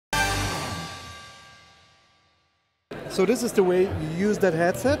So this is the way you use that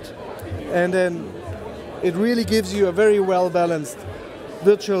headset, and then it really gives you a very well-balanced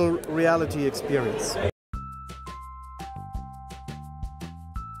virtual reality experience.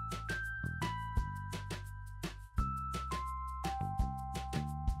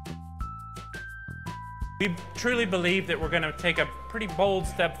 We truly believe that we're going to take a pretty bold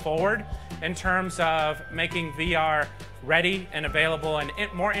step forward in terms of making VR ready and available and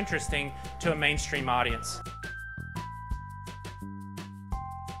more interesting to a mainstream audience.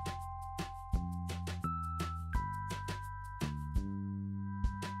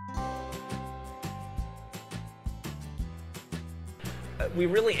 We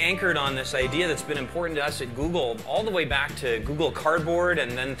really anchored on this idea that's been important to us at Google all the way back to Google Cardboard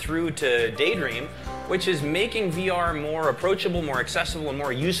and then through to Daydream, which is making VR more approachable, more accessible, and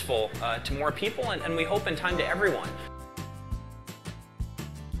more useful to more people, and we hope in time to everyone.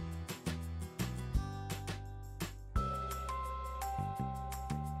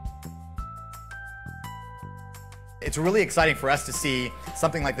 It's really exciting for us to see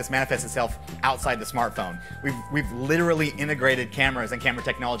something like this manifest itself outside the smartphone. We've literally integrated cameras and camera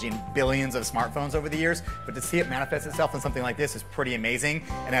technology in billions of smartphones over the years, but to see it manifest itself in something like this is pretty amazing.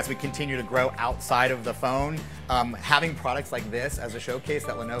 And as we continue to grow outside of the phone, having products like this as a showcase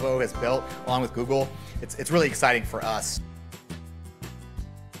that Lenovo has built along with Google, it's really exciting for us.